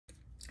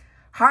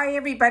Hi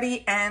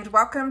everybody, and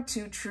welcome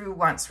to True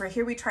Wants, where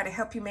here we try to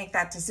help you make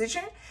that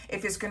decision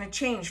if it's going to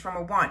change from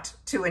a want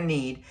to a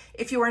need.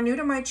 If you are new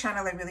to my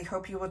channel, I really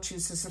hope you will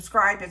choose to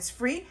subscribe. It's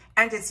free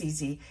and it's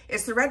easy.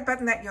 It's the red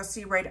button that you'll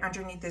see right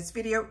underneath this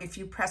video. If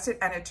you press it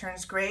and it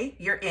turns gray,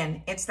 you're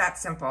in. It's that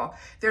simple.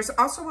 There's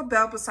also a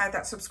bell beside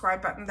that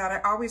subscribe button that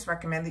I always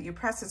recommend that you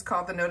press. It's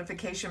called the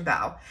notification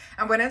bell.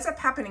 And what ends up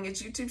happening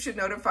is YouTube should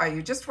notify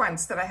you just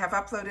once that I have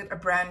uploaded a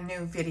brand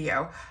new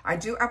video. I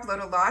do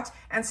upload a lot,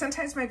 and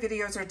sometimes my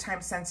videos are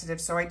time sensitive,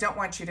 so I don't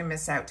want you to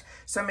miss out.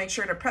 So make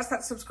sure to press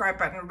that subscribe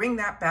button, ring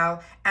that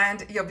bell,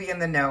 and you'll be in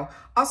the know.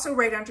 Also,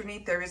 right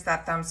underneath there is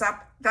that thumbs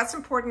up. That's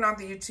important on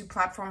the YouTube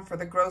platform for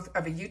the growth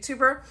of a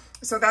YouTuber.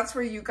 So that's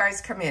where you guys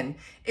come in.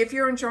 If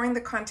you're enjoying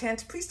the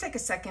content, please take a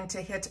second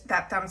to hit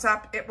that thumbs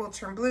up. It will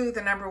turn blue,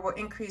 the number will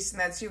increase, and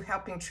that's you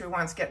helping True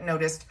Wants get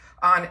noticed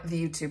on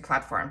the YouTube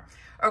platform.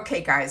 Okay,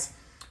 guys,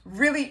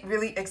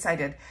 really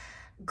excited.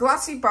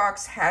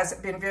 GlossyBox has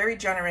been very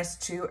generous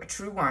to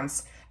True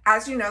Wants.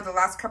 As you know, the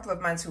last couple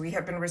of months, we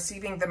have been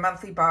receiving the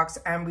monthly box,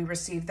 and we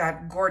received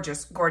that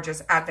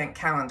gorgeous advent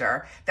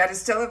calendar that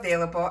is still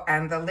available,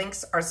 and the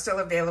links are still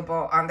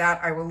available on that.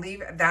 I will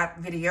leave that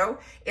video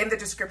in the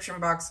description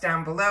box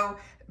down below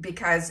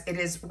because it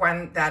is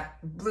one that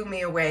blew me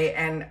away,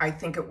 and I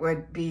think it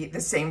would be the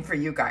same for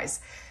you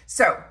guys.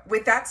 So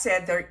with that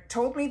said, they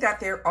told me that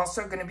they're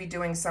also going to be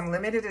doing some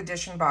limited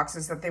edition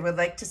boxes that they would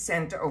like to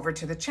send over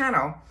to the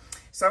channel.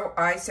 So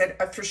I said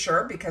for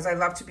sure, because I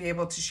love to be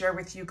able to share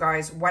with you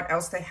guys what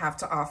else they have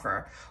to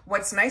offer.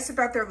 What's nice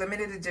about their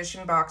limited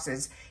edition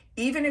boxes,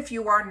 even if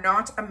you are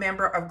not a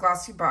member of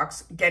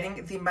GlossyBox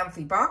getting the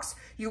monthly box,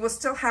 you will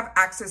still have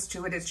access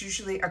to it. It's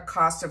usually a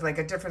cost of like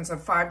a difference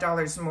of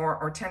 $5 more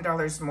or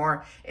 $10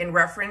 more in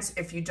reference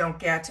if you don't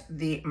get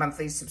the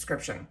monthly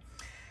subscription.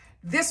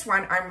 This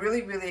one, I'm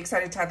really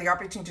excited to have the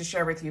opportunity to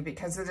share with you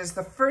because it is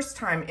the first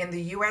time in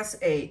the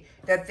USA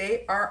that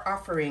they are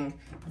offering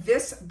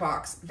this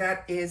box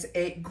that is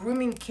a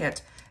grooming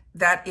kit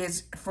that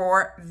is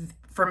for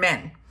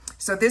men.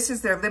 So this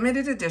is their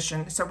limited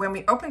edition. So when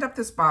we opened up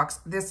this box,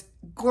 this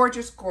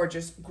gorgeous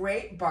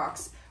gray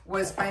box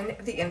was on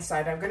the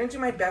inside. I'm going to do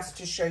my best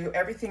to show you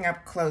everything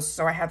up close.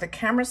 So I have the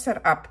camera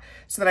set up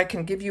so that I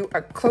can give you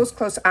a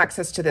close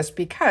access to this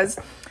because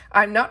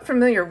I'm not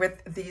familiar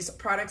with these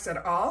products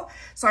at all.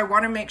 So I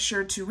want to make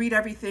sure to read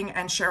everything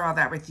and share all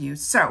that with you.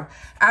 So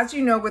as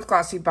you know, with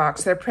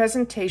GlossyBox, their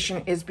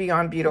presentation is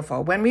beyond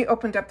beautiful. When we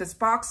opened up this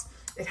box,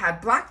 it had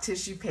black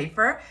tissue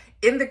paper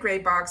in the gray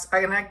box,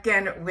 and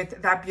again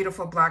with that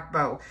beautiful black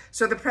bow.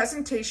 So the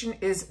presentation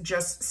is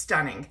just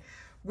stunning.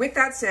 With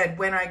that said,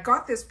 when I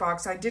got this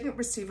box, I didn't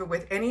receive it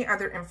with any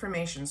other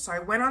information. So I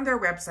went on their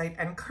website,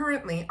 and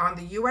currently on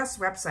the US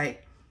website,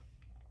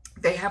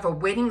 they have a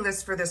waiting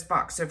list for this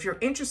box. So if you're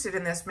interested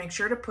in this, make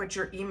sure to put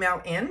your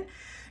email in.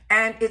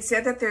 And it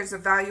said that there's a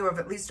value of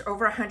at least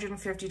over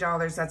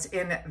 $150 that's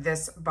in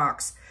this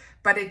box,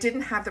 but it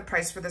didn't have the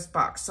price for this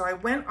box. So I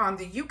went on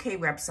the UK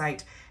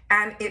website,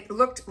 and it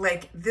looked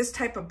like this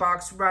type of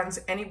box runs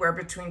anywhere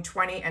between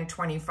 $20 and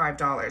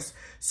 $25.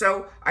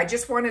 So I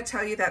just want to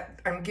tell you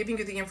that I'm giving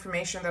you the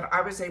information that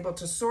I was able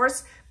to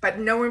source, but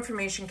no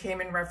information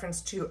came in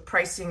reference to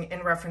pricing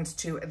in reference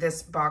to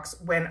this box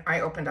when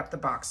I opened up the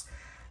box.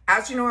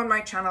 As you know, on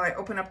my channel, I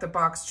open up the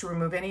box to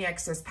remove any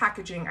excess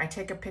packaging. I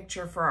take a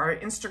picture for our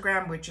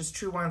Instagram, which is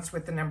True Wants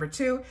with the number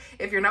 2.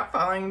 If you're not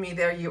following me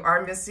there, you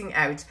are missing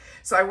out.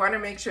 So I want to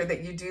make sure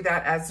that you do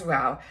that as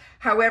well.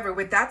 However,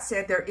 with that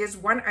said, there is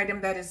one item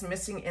that is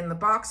missing in the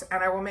box,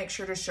 and I will make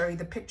sure to show you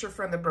the picture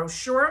from the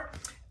brochure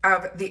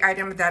of the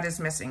item that is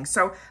missing.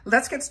 So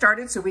let's get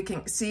started so we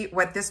can see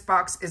what this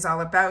box is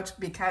all about,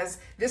 because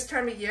this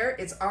time of year,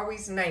 it's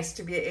always nice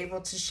to be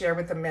able to share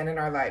with the men in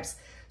our lives.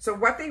 So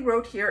what they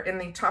wrote here in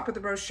the top of the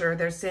brochure,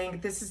 they're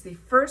saying this is the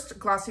first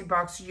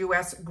GlossyBox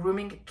US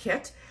grooming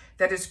kit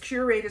that is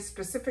curated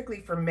specifically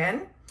for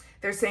men.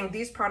 They're saying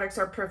these products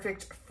are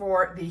perfect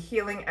for the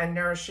healing and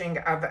nourishing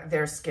of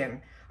their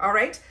skin. All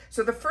right,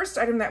 so the first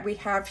item that we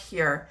have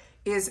here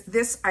is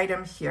this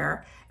item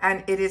here,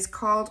 and it is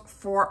called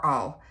For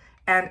All.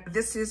 And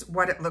this is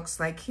what it looks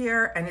like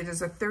here, and it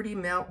is a 30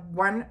 ml,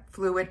 1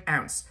 fluid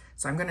ounce.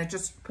 So I'm gonna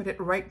just put it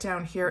right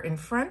down here in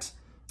front,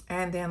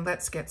 and then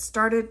let's get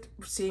started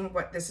seeing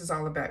what this is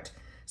all about.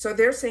 So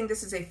they're saying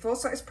this is a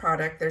full-size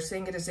product. They're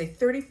saying it is a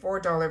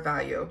 $34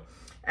 value,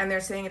 and they're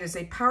saying it is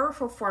a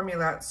powerful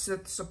formula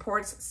that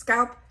supports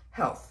scalp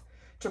health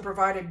to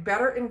provide a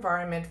better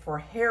environment for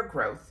hair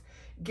growth,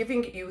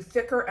 giving you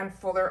thicker and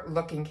fuller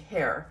looking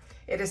hair.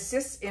 It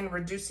assists in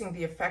reducing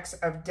the effects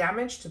of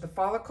damage to the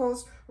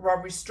follicles while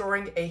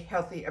restoring a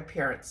healthy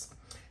appearance.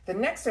 The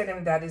next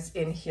item that is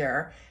in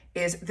here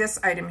is this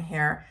item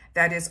here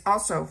that is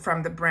also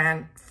from the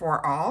brand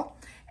For All.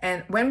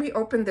 And when we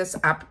opened this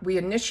up, we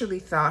initially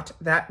thought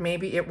that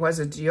maybe it was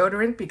a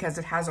deodorant because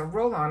it has a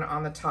roll-on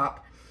on the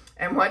top.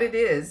 And what it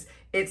is,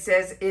 it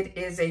says it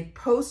is a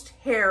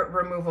post-hair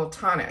removal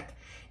tonic.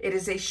 It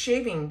is a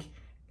shaving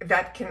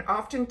that can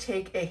often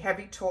take a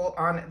heavy toll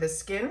on the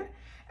skin,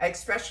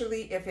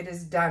 especially if it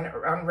is done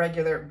on a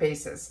regular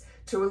basis.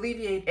 to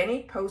alleviate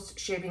any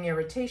post-shaving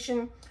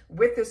irritation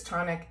with this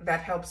tonic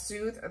that helps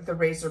soothe the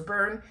razor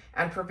burn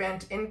and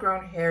prevent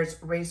ingrown hairs,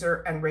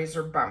 razor, and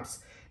razor bumps.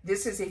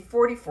 This is a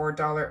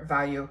 $44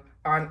 value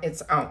on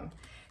its own.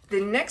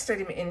 The next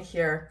item in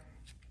here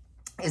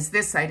is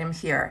this item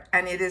here,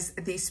 and it is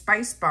the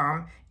Spice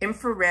Bomb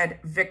Infrared.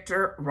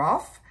 Victor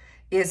Rolf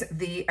is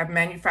the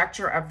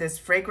manufacturer of this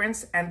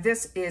fragrance, and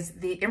this is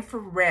the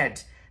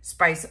Infrared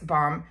Spice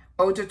Bomb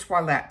Eau de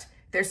Toilette.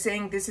 They're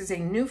saying this is a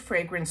new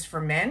fragrance for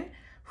men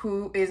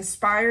who is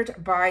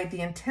inspired by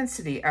the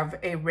intensity of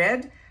a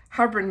red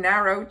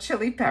habanero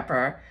chili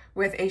pepper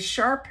with a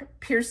sharp,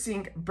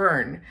 piercing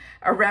burn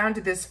around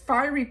this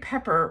fiery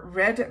pepper,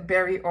 red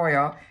berry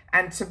oil,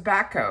 and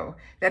tobacco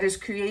that has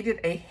created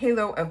a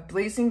halo of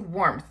blazing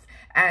warmth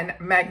and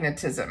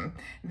magnetism.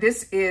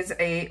 This is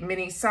a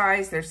mini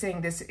size. They're saying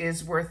this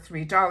is worth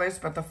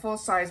 $3, but the full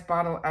size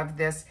bottle of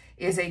this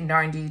is a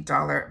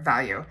 $90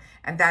 value.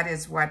 And that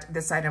is what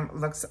this item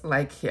looks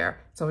like here.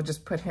 So we'll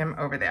just put him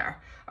over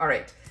there. All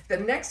right, the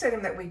next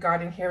item that we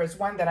got in here is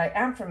one that I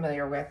am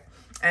familiar with,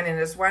 and it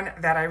is one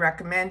that I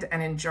recommend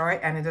and enjoy,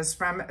 and it is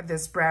from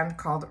this brand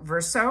called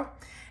Verso.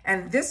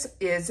 And this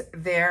is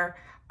their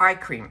eye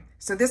cream.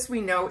 So this we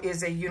know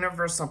is a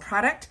universal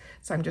product.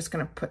 So I'm just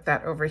gonna put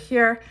that over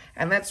here,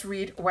 and let's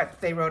read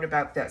what they wrote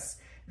about this.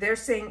 They're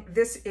saying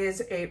this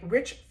is a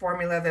rich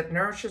formula that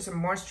nourishes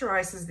and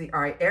moisturizes the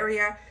eye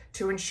area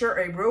to ensure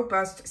a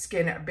robust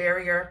skin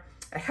barrier,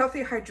 a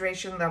healthy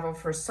hydration level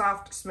for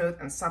soft, smooth,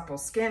 and supple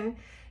skin.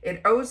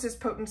 It owes its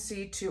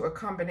potency to a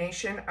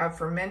combination of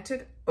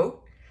fermented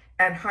oat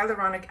and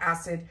hyaluronic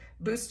acid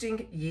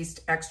boosting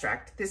yeast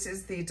extract. This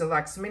is the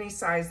deluxe mini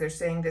size. They're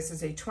saying this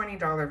is a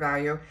 $20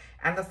 value,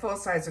 and the full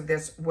size of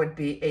this would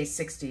be a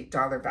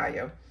 $60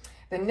 value.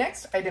 The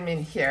next item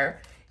in here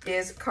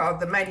is called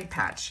the Mighty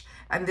Patch,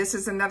 and this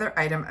is another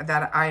item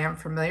that I am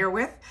familiar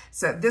with.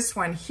 So this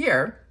one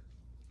here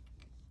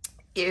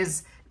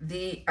is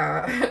the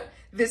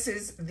this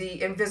is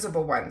the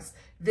invisible ones.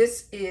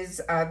 This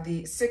is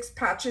the 6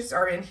 patches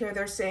are in here.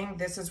 They're saying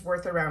this is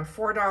worth around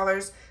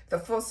 $4. The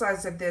full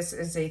size of this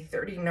is a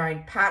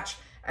 39 patch,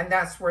 and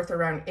that's worth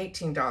around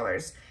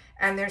 $18.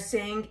 And they're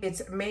saying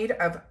it's made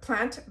of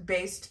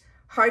plant-based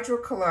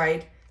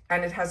hydrocolloid,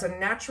 and it has a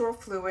natural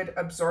fluid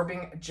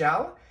absorbing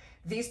gel.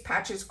 These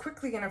patches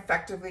quickly and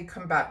effectively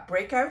combat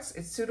breakouts.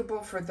 It's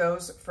suitable for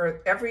those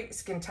for every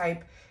skin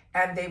type,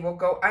 and they will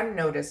go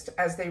unnoticed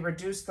as they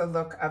reduce the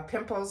look of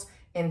pimples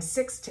in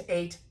 6 to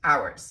 8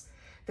 hours.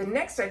 The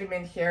next item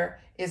in here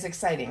is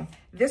exciting.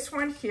 This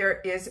one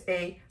here is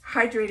a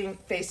hydrating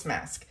face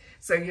mask.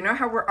 So you know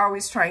how we're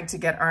always trying to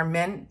get our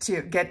men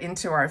to get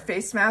into our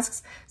face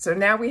masks? So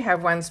now we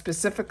have one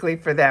specifically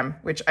for them,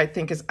 which I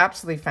think is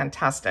absolutely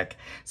fantastic.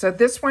 So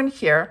this one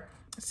here,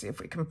 let's see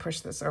if we can push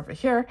this over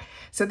here.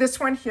 So this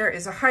one here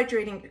is a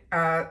hydrating,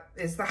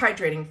 the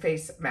hydrating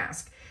face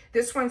mask.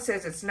 This one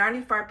says it's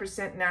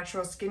 95%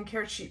 natural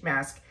skincare sheet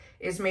mask,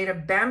 is made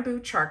of bamboo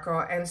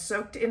charcoal and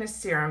soaked in a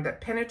serum that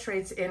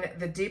penetrates in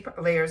the deep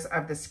layers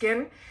of the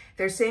skin.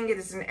 They're saying it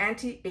is an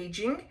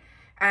anti-aging,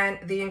 and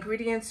the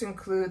ingredients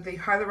include the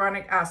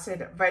hyaluronic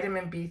acid,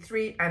 vitamin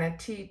B3, and a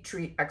tea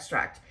tree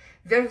extract.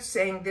 They're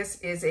saying this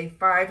is a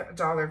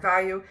 $5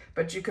 value,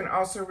 but you can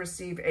also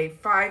receive a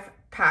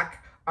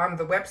 5-pack on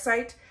the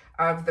website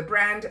of the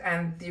brand,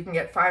 and you can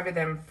get 5 of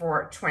them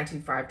for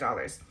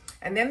 $25.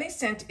 And then they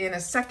sent in a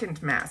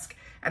second mask.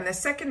 And the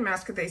second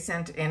mask that they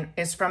sent in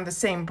is from the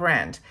same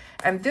brand.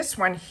 And this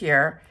one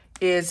here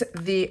is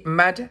the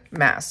Mud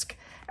Mask.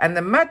 And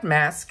the Mud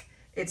Mask,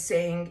 it's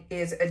saying,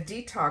 is a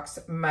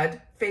detox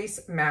mud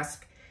face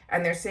mask.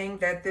 And they're saying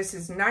that this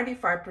is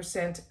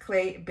 95%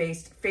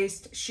 clay-based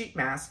face sheet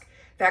mask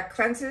that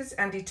cleanses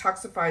and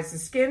detoxifies the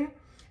skin.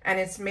 And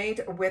it's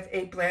made with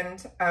a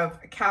blend of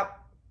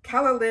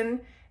kaolin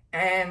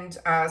and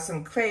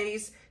some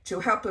clays to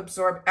help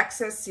absorb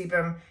excess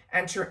sebum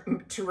and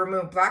to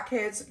remove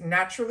blackheads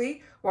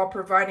naturally while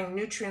providing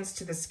nutrients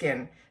to the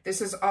skin.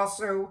 This is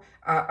also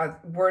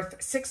worth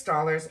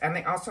 $6, and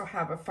they also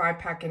have a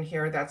 5-pack in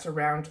here that's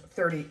around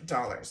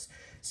 $30.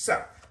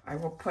 So I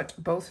will put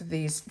both of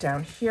these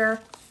down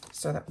here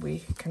so that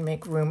we can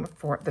make room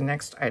for the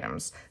next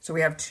items. So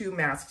we have 2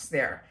 masks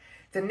there.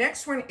 The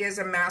next one is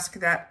a mask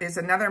that is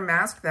another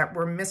mask that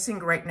we're missing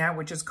right now,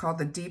 which is called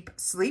the Deep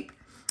Sleep.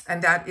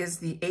 And that is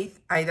the 8th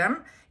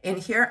item in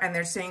here. And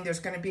they're saying there's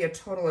going to be a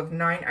total of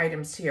 9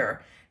 items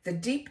here. The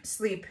Deep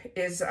Sleep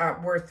is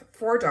worth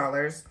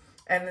 $4.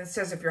 And it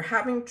says if you're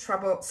having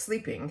trouble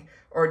sleeping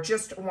or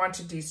just want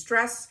to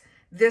de-stress,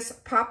 this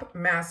pop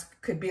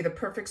mask could be the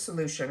perfect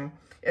solution.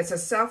 It's a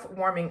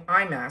self-warming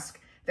eye mask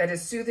that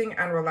is soothing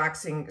and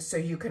relaxing so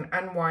you can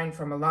unwind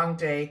from a long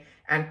day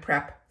and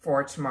prep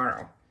for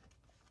tomorrow.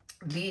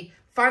 The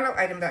final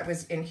item that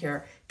was in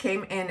here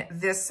came in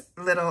this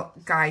little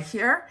guy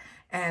here.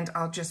 And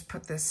I'll just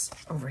put this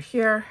over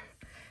here.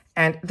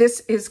 And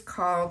this is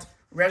called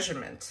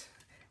Regiment.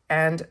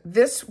 And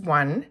this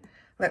one,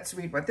 let's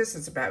read what this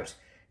is about.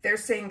 They're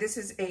saying this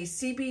is a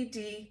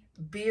CBD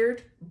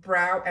beard,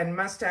 brow, and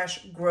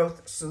mustache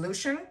growth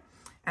solution.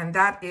 And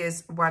that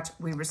is what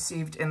we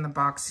received in the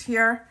box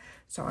here.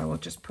 So I will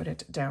just put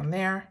it down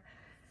there,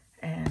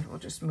 and we'll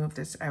just move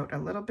this out a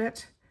little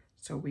bit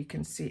so we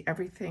can see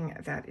everything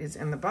that is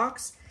in the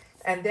box.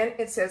 And then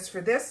it says for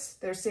this,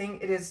 they're saying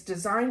it is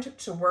designed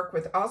to work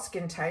with all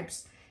skin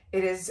types.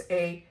 It is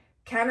a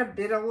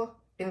cannabidiol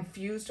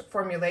infused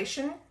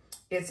formulation.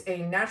 It's a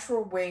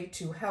natural way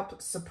to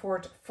help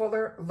support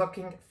fuller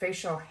looking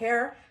facial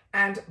hair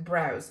and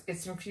brows.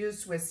 It's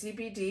infused with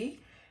CBD,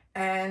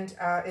 and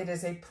it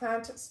is a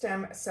plant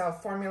stem cell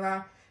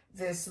formula.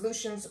 The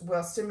solutions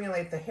will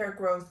stimulate the hair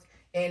growth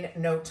in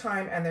no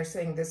time, and they're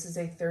saying this is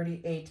a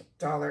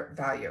 $38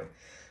 value.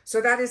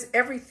 So that is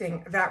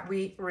everything that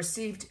we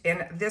received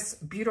in this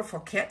beautiful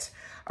kit.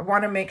 I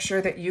want to make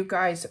sure that you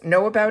guys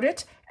know about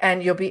it,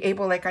 and you'll be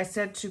able, like I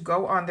said, to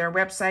go on their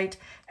website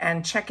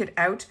and check it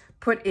out,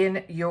 put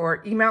in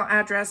your email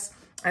address,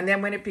 and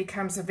then when it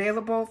becomes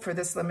available for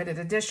this limited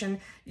edition,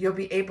 you'll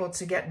be able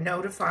to get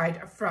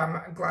notified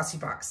from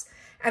GlossyBox.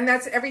 And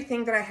that's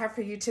everything that I have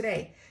for you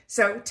today.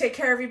 So take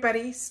care,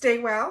 everybody. Stay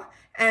well.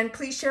 And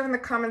please share in the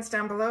comments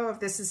down below if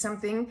this is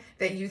something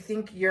that you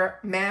think your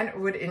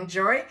man would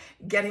enjoy,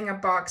 getting a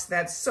box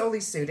that's solely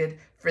suited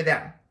for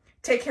them.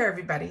 Take care,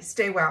 everybody.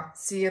 Stay well.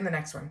 See you in the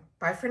next one.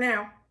 Bye for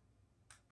now.